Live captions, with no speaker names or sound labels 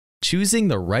Choosing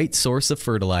the right source of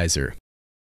fertilizer.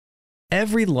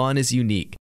 Every lawn is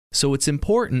unique, so it's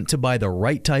important to buy the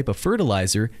right type of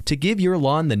fertilizer to give your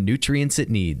lawn the nutrients it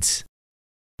needs.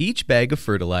 Each bag of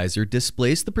fertilizer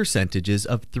displays the percentages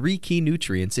of 3 key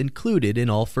nutrients included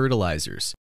in all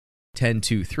fertilizers.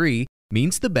 10-2-3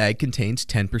 means the bag contains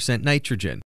 10%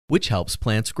 nitrogen, which helps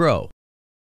plants grow,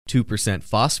 2%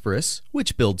 phosphorus,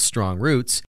 which builds strong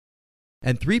roots,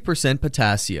 and 3%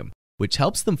 potassium, which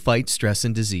helps them fight stress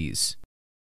and disease.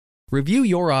 Review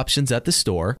your options at the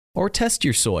store or test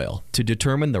your soil to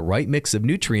determine the right mix of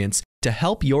nutrients to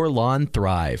help your lawn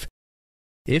thrive.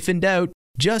 If in doubt,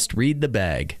 just read the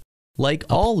bag. Like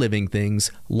all living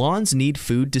things, lawns need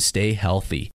food to stay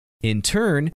healthy. In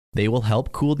turn, they will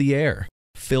help cool the air,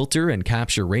 filter and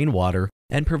capture rainwater,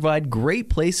 and provide great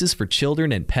places for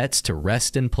children and pets to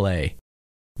rest and play.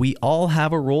 We all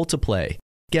have a role to play.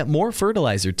 Get more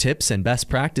fertilizer tips and best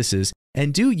practices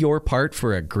and do your part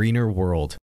for a greener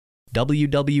world.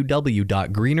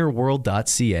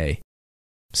 www.greenerworld.ca.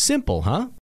 Simple, huh?